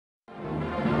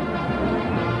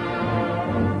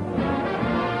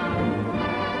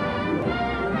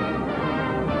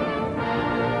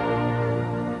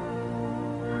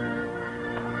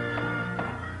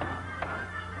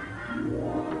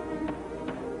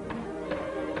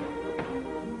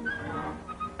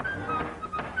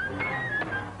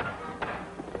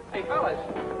Fellas,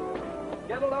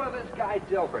 get a load of this guy,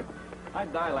 Dilbert.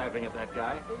 I'd die laughing at that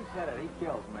guy. He said it. He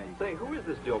kills me. Say, who is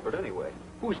this Dilbert anyway?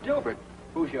 Who's Dilbert?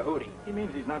 Who's your hootie? He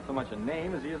means he's not so much a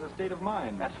name as he is a state of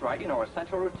mind. That's right. You know,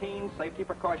 essential routines, safety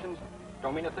precautions.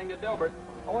 Don't mean a thing to Dilbert.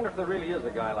 I wonder if there really is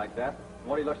a guy like that, and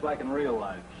what he looks like in real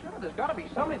life. Sure, there's got to be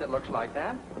somebody that looks like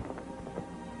that.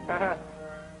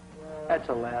 That's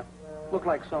a laugh. Look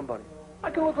like somebody.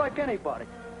 I can look like anybody.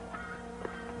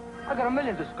 I got a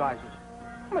million disguises.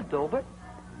 I'm a Dilbert.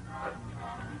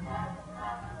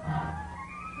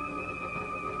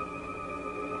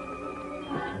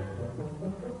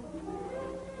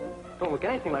 Don't look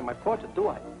anything like my portrait, do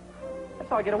I? That's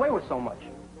how I get away with so much.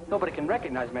 Nobody can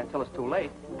recognize me until it's too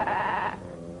late.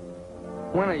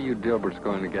 When are you Dilberts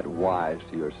going to get wise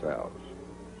to yourselves?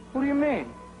 What do you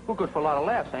mean? We're good for a lot of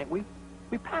laughs, ain't we?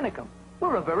 We panic 'em.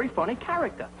 We're a very funny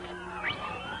character.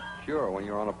 Sure, when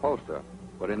you're on a poster.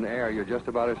 But in the air, you're just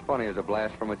about as funny as a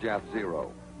blast from a Jap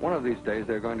Zero. One of these days,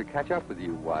 they're going to catch up with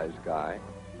you, wise guy.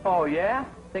 Oh, yeah?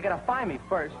 They gotta find me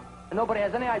first. And nobody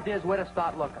has any ideas where to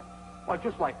start looking. Well,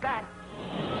 just like that.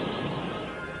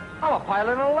 I'm a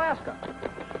pilot in Alaska.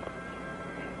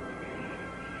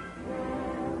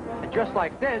 And just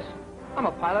like this, I'm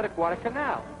a pilot at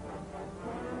Guadalcanal.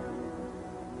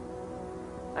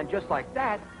 And just like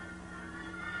that,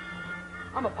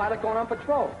 I'm a pilot going on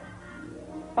patrol.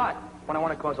 But when I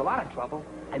want to cause a lot of trouble,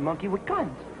 I monkey with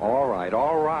guns. All right,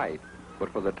 all right.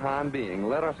 But for the time being,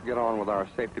 let us get on with our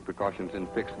safety precautions in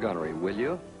fixed gunnery, will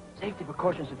you? Safety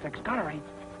precautions in fixed gunnery?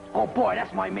 Oh, boy,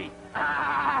 that's my meat.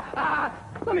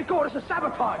 Let me go. This is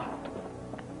sabotage.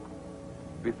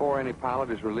 Before any pilot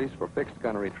is released for fixed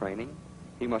gunnery training,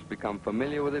 he must become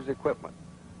familiar with his equipment,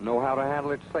 know how to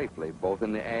handle it safely, both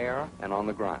in the air and on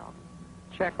the ground.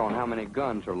 Check on how many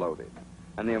guns are loaded,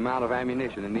 and the amount of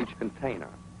ammunition in each container,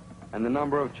 and the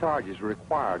number of charges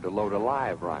required to load a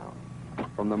live round.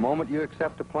 From the moment you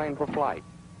accept a plane for flight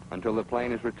until the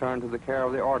plane is returned to the care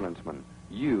of the ordnanceman,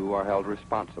 you are held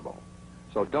responsible.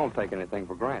 So don't take anything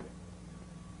for granted.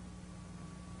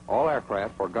 All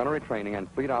aircraft for gunnery training and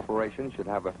fleet operations should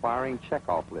have a firing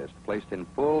checkoff list placed in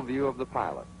full view of the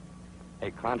pilot,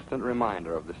 a constant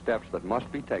reminder of the steps that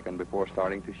must be taken before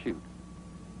starting to shoot.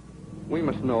 We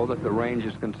must know that the range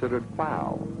is considered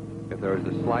foul if there is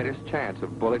the slightest chance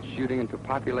of bullets shooting into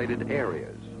populated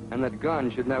areas, and that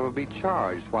guns should never be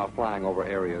charged while flying over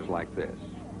areas like this.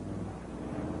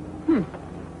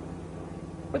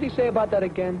 What did he say about that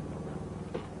again?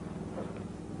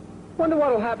 Wonder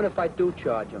what'll happen if I do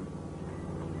charge him.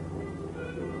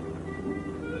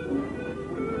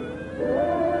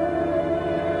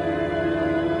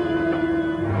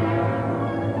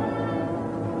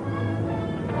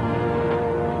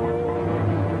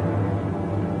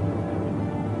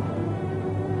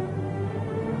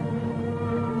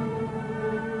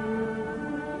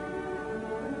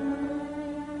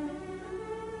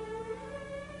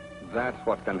 That's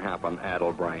what can happen,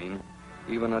 addle-brain.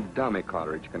 Even a dummy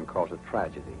cartridge can cause a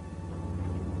tragedy.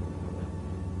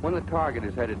 When the target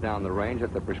is headed down the range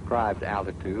at the prescribed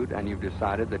altitude and you've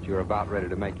decided that you're about ready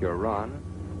to make your run,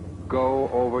 go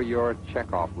over your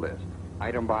checkoff list,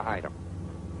 item by item.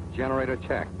 Generator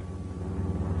checked.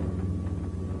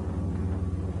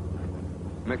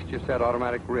 Mixture set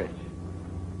automatic rich.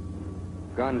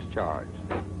 Guns charged.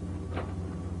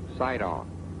 Sight on.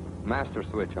 Master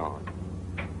switch on.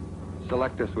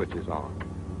 Selector switches on.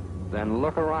 Then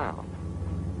look around.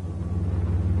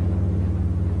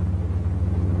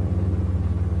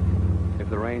 If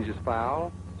the range is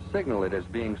foul, signal it as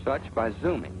being such by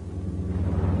zooming.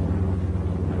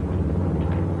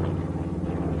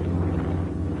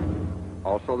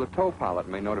 Also, the tow pilot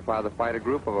may notify the fighter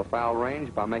group of a foul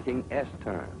range by making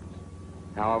S-turns.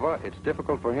 However, it's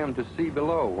difficult for him to see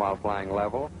below while flying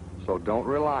level, so don't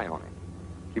rely on him.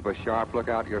 Keep a sharp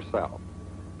lookout yourself.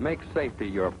 Make safety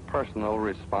your personal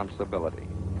responsibility.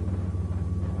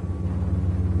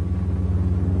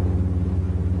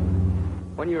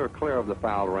 When you're clear of the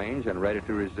foul range and ready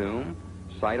to resume,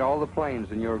 sight all the planes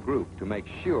in your group to make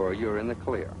sure you're in the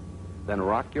clear. Then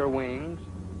rock your wings.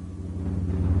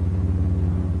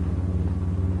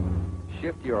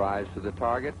 Shift your eyes to the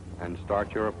target and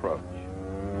start your approach.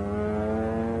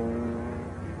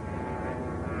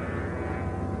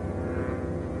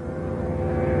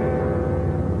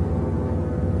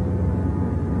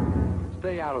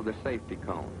 Stay out of the safety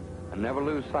cone and never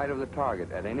lose sight of the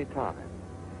target at any time.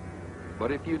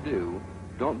 But if you do,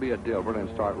 don't be a Dilbert and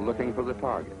start looking for the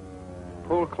target.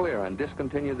 Pull clear and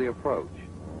discontinue the approach.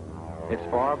 It's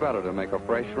far better to make a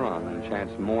fresh run than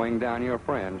chance mowing down your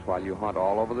friends while you hunt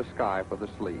all over the sky for the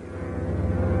sleeve.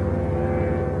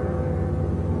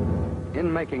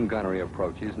 In making gunnery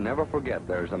approaches, never forget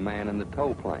there's a man in the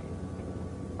tow plane.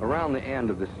 Around the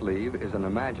end of the sleeve is an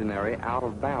imaginary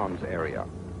out-of-bounds area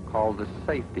called the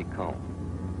safety cone.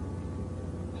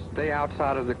 Stay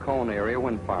outside of the cone area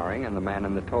when firing, and the man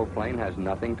in the tow plane has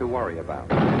nothing to worry about.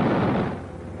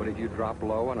 But if you drop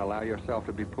low and allow yourself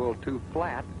to be pulled too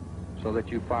flat so that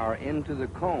you fire into the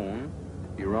cone,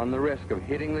 you run the risk of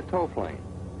hitting the tow plane,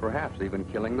 perhaps even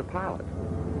killing the pilot.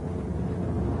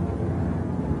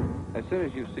 As soon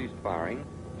as you've ceased firing,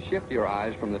 shift your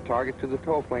eyes from the target to the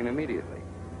tow plane immediately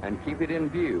and keep it in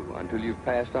view until you've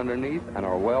passed underneath and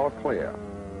are well clear.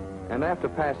 And after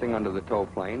passing under the tow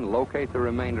plane, locate the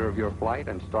remainder of your flight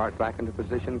and start back into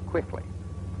position quickly.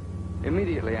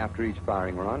 Immediately after each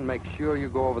firing run, make sure you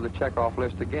go over the checkoff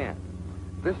list again,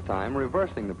 this time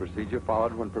reversing the procedure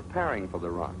followed when preparing for the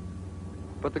run.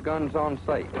 Put the guns on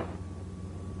safe.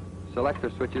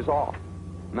 Selector switches off.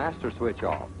 Master switch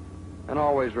off. And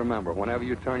always remember, whenever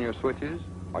you turn your switches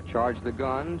or charge the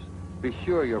guns, be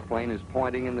sure your plane is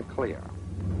pointing in the clear.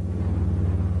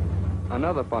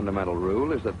 Another fundamental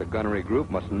rule is that the gunnery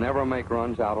group must never make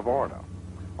runs out of order.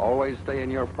 Always stay in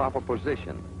your proper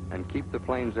position and keep the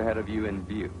planes ahead of you in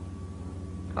view.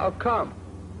 How come?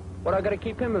 What I gotta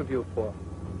keep him in view for?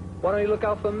 Why don't you look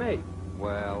out for me?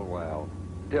 Well,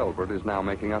 Dilbert is now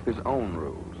making up his own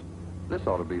rules. This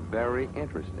ought to be very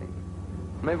interesting.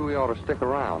 Maybe we ought to stick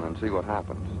around and see what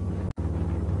happens.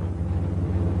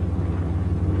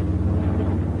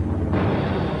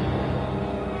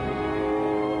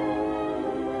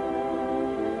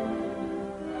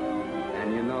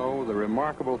 The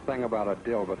remarkable thing about a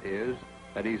Dilbert is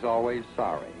that he's always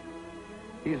sorry.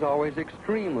 He's always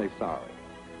extremely sorry.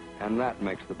 And that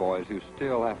makes the boys who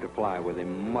still have to fly with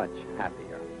him much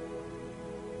happier.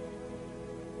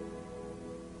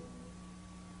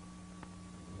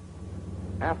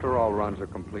 After all runs are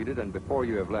completed and before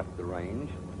you have left the range,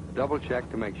 double check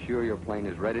to make sure your plane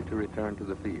is ready to return to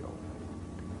the field.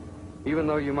 Even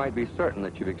though you might be certain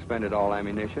that you've expended all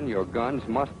ammunition, your guns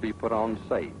must be put on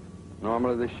safe.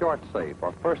 Normally the short safe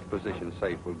or first position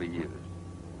safe will be used.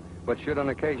 But should an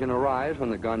occasion arise when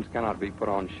the guns cannot be put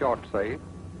on short safe,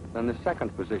 then the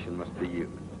second position must be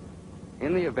used.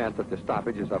 In the event that the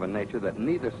stoppage is of a nature that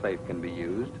neither safe can be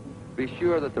used, be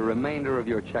sure that the remainder of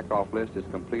your checkoff list is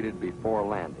completed before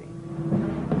landing.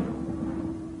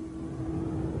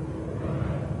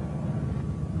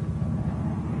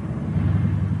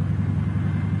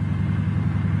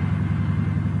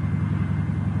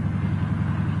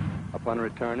 Upon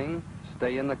returning,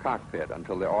 stay in the cockpit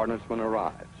until the ordnanceman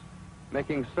arrives,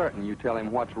 making certain you tell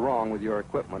him what's wrong with your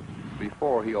equipment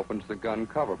before he opens the gun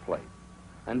cover plate.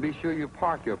 And be sure you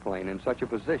park your plane in such a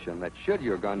position that should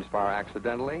your guns fire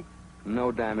accidentally,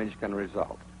 no damage can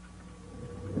result.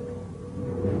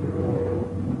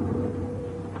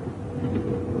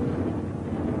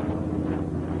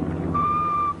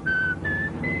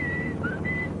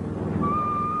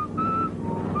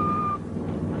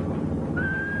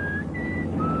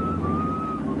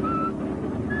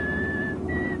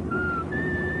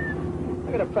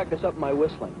 I gotta practice up my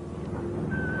whistling.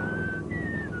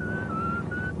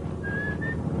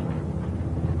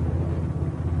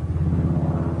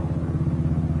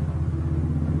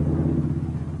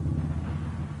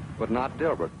 But not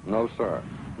Dilbert. No, sir.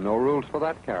 No rules for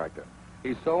that character.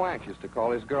 He's so anxious to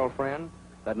call his girlfriend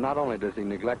that not only does he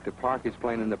neglect to park his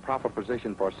plane in the proper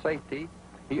position for safety,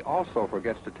 he also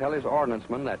forgets to tell his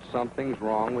ordnanceman that something's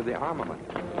wrong with the armament.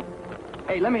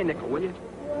 Hey, lend me a nickel, will you?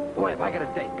 Boy, if I got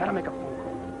a date, gotta make a phone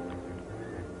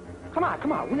call.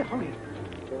 Come on, will you? Hurry.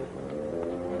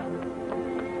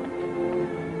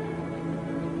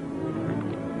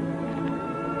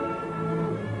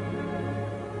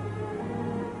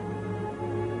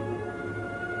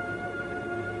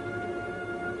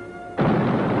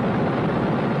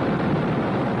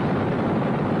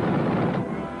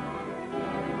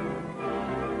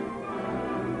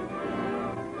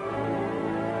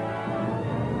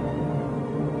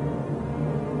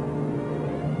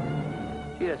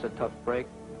 That's a tough break.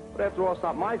 But after all, it's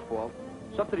not my fault.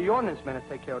 It's up to the ordnance men to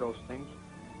take care of those things.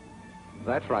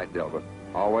 That's right, Dilbert.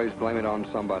 Always blame it on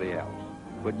somebody else.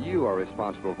 But you are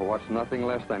responsible for what's nothing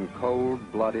less than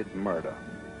cold-blooded murder.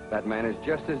 That man is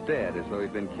just as dead as though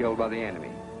he'd been killed by the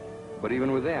enemy. But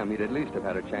even with them, he'd at least have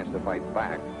had a chance to fight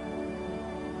back.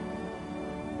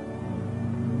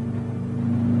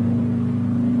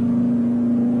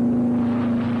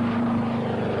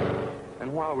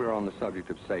 While we're on the subject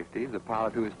of safety, the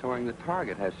pilot who is towing the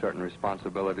target has certain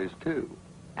responsibilities, too.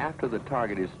 After the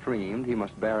target is streamed, he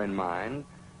must bear in mind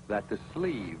that the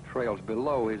sleeve trails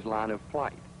below his line of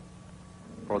flight.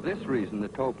 For this reason, the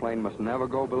tow plane must never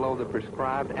go below the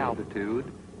prescribed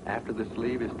altitude after the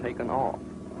sleeve is taken off.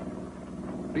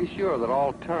 Be sure that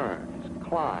all turns,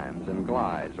 climbs, and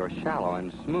glides are shallow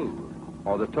and smooth,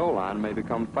 or the tow line may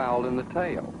become fouled in the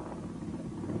tail.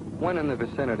 When in the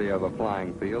vicinity of a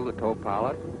flying field, the tow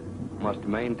pilot must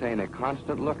maintain a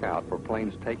constant lookout for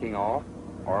planes taking off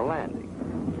or landing.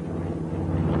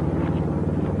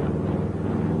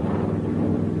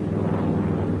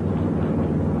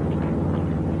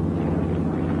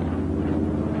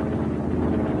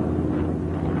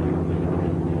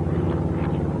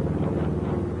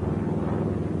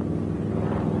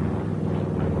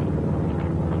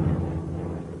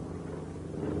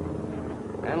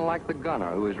 And like the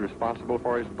gunner who is responsible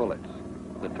for his bullets,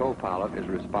 the tow pilot is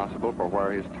responsible for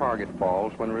where his target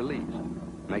falls when released,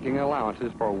 making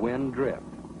allowances for wind drift.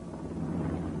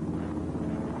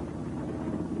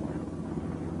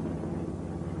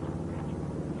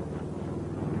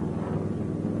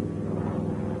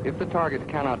 If the target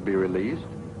cannot be released,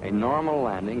 a normal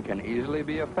landing can easily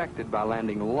be effected by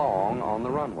landing long on the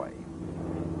runway.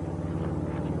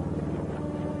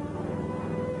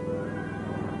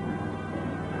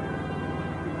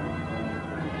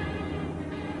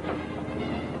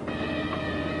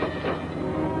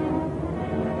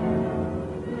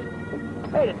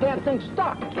 Hey, the damn thing's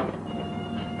stuck.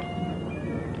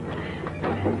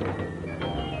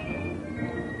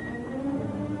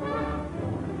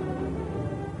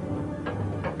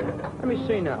 Let me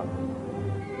see now.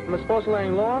 Am I supposed to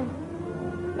land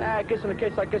long? Nah, I guess in the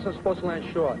case like this, I'm supposed to land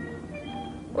short.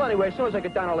 Well, anyway, as soon as I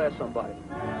get down, I'll ask somebody.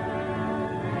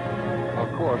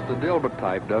 Of course, the Dilbert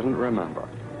type doesn't remember.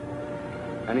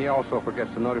 And he also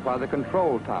forgets to notify the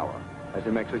control tower, as he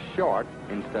makes a short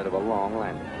instead of a long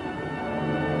landing.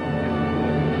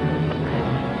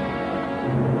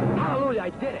 Hallelujah, I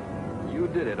did it. You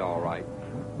did it all right.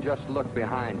 Just look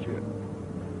behind you.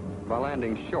 By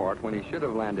landing short when he should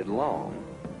have landed long,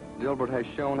 Dilbert has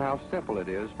shown how simple it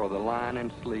is for the line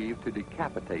and sleeve to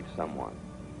decapitate someone.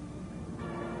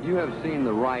 You have seen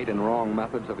the right and wrong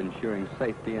methods of ensuring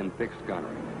safety in fixed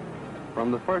gunnery.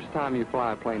 From the first time you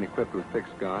fly a plane equipped with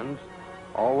fixed guns,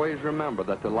 always remember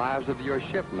that the lives of your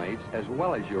shipmates, as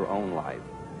well as your own life,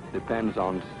 depends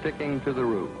on sticking to the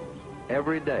rules.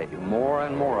 Every day, more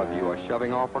and more of you are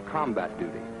shoving off for combat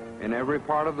duty in every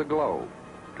part of the globe,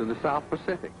 to the South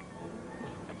Pacific.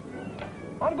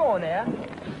 I'm going there.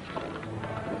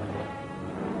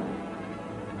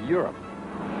 Europe.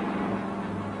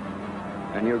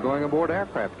 And you're going aboard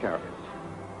aircraft carriers.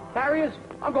 Carriers?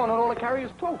 I'm going on all the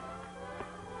carriers, too.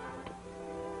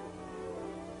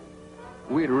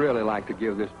 We'd really like to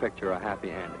give this picture a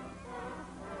happy ending.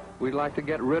 We'd like to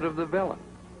get rid of the villain.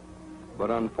 But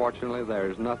unfortunately,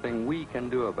 there's nothing we can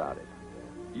do about it.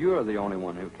 You're the only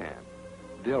one who can.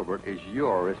 Dilbert is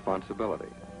your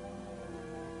responsibility.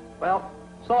 Well,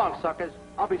 so long, suckers.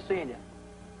 I'll be seeing you.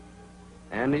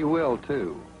 And he will,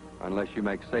 too, unless you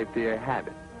make safety a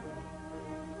habit.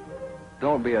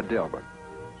 Don't be a Dilbert.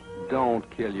 Don't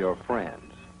kill your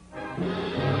friends.